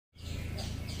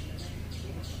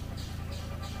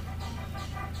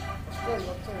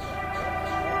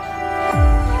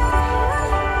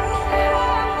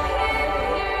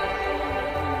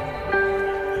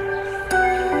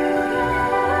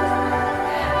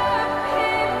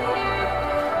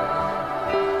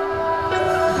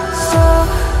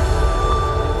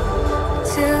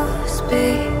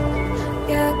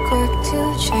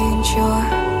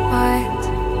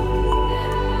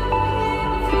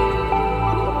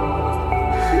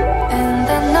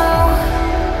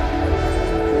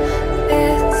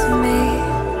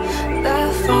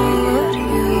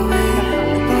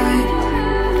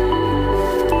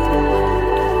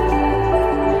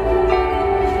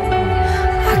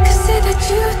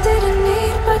you didn't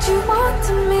need, but you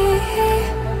wanted me.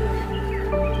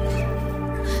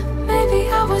 Maybe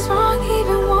I was wrong,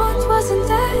 even once wasn't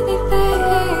anything.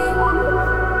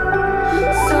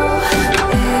 So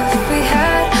if we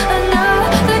had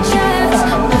another chance,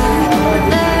 I would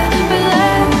never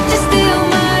let you steal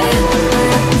my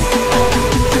plans.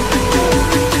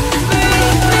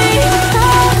 Bring me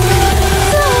back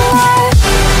to life.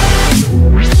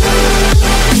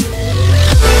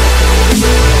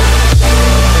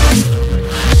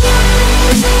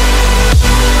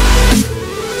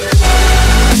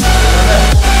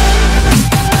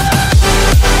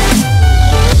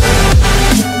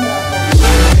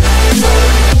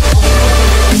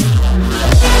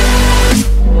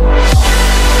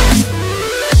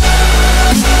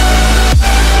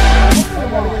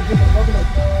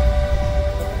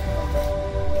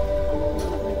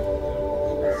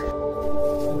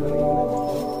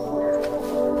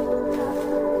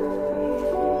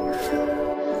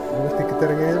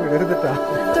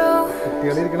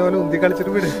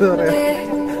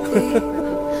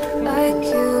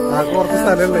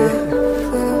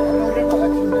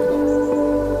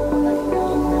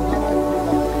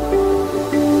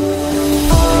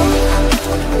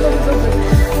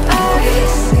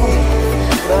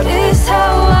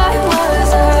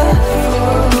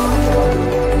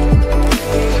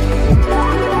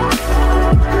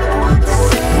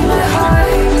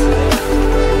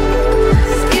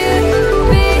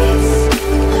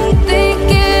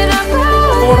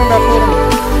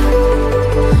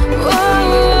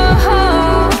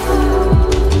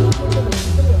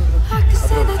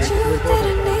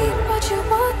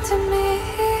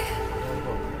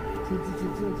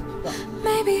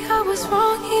 Maybe I was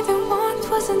wrong, even once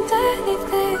wasn't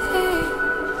anything.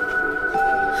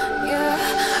 Yeah,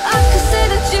 I could say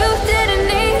that you didn't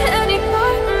need any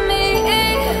part of me.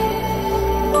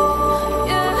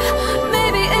 Yeah,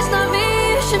 maybe it's not me,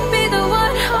 you should be the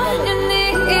one on your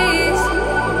knees.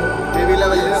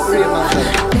 So if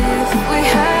we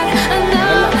had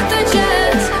another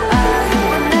chance, I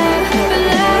would never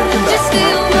let you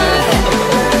steal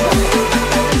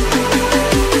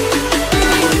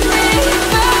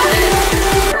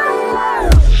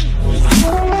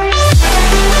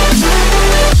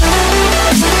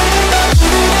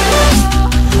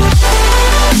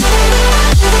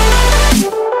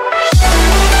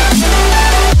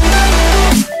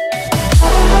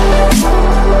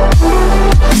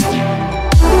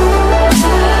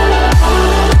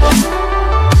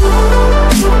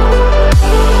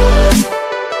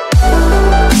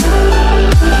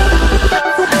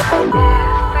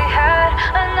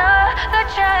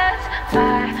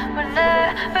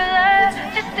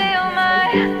my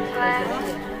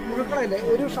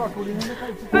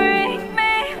bring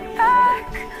me back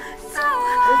to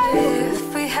life. If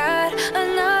we had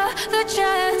another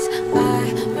chance, I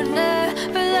would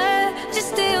never let you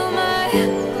steal my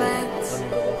plans.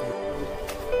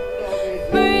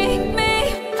 Bring me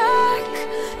back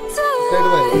to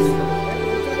life.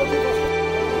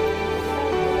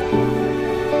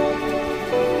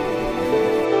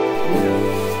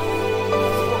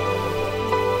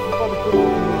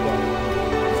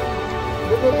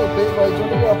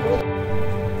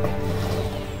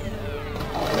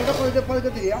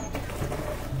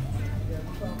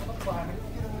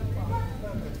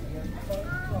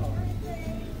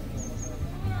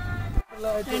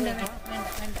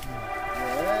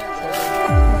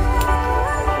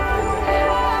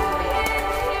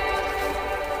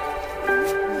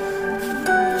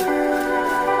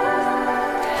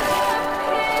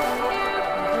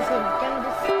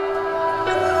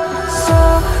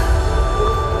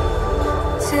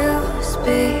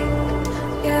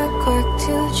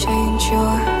 Change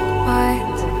your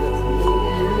mind,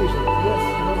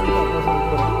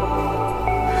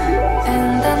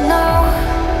 and I know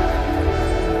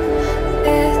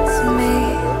it's me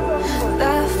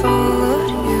that followed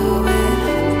you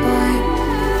in blind.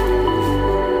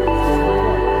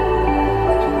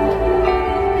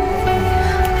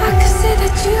 I could say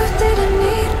that you didn't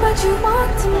need, but you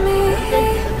wanted me.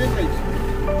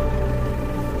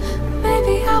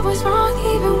 Maybe I was wrong,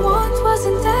 even once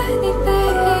wasn't anything.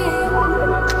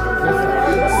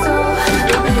 So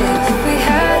if we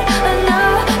had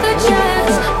another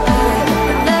chance, I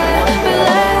would never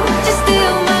let you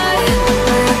steal my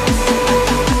plans.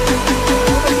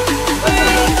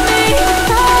 Bring me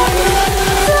back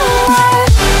to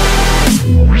life.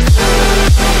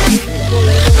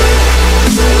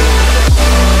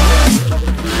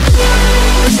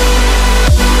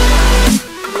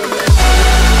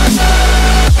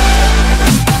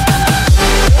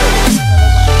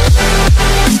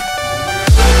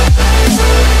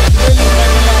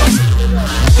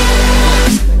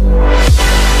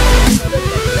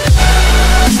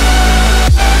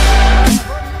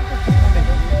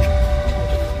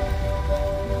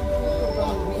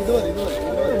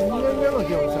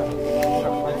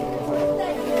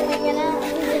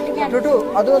 Tutu,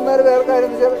 other than that, where I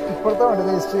put on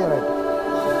the history.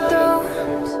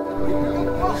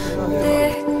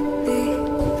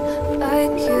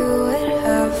 Like you would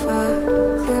have a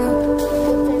clue.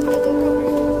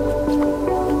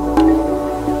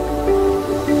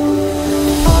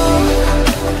 All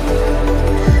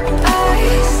I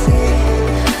see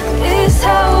is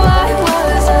how I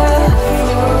was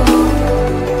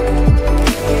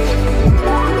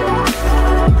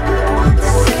to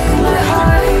see my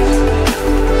heart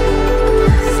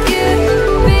skip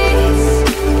beats,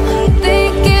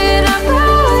 thinking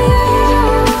about you.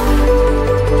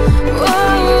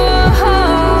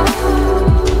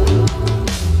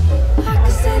 I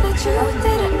could say that you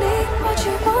didn't need what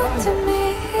you wanted me.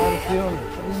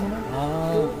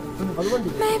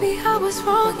 Maybe I was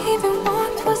wrong, even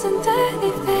want wasn't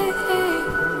anything.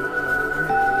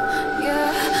 Yeah,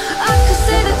 I could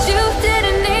say that you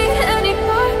didn't need any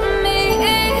part of me.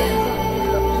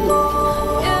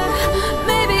 Yeah,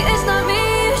 maybe it's not me,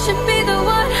 you should be the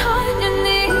one on your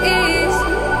knees.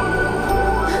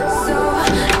 So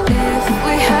if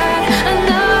we had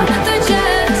another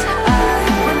chance, I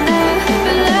would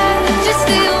never let you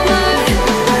steal my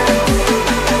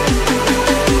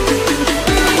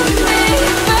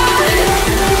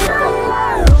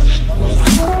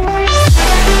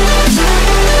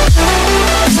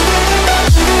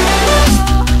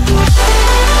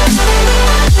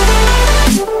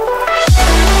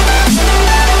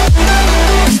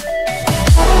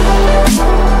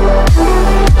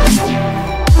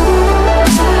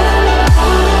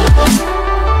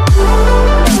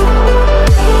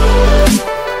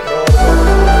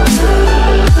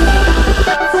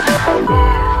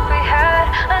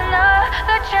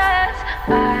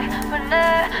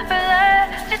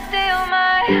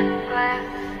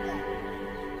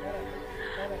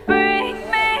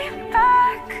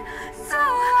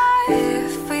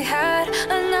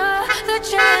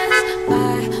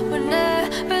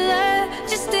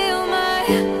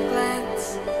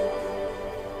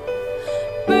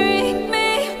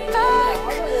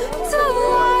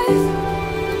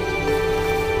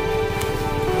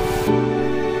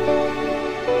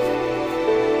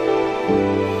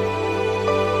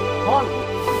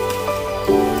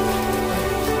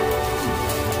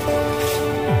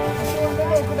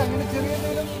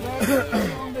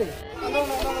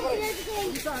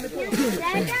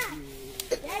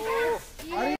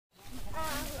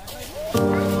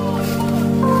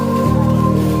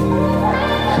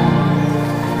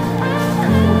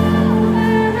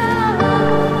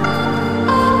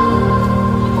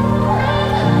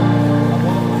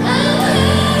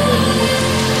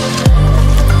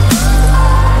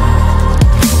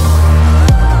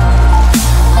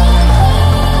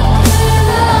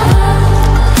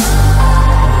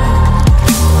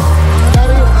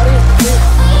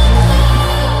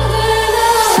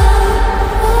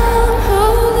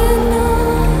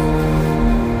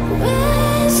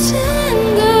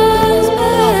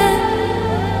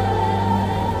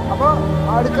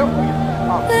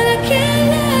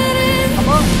Come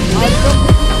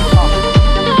on,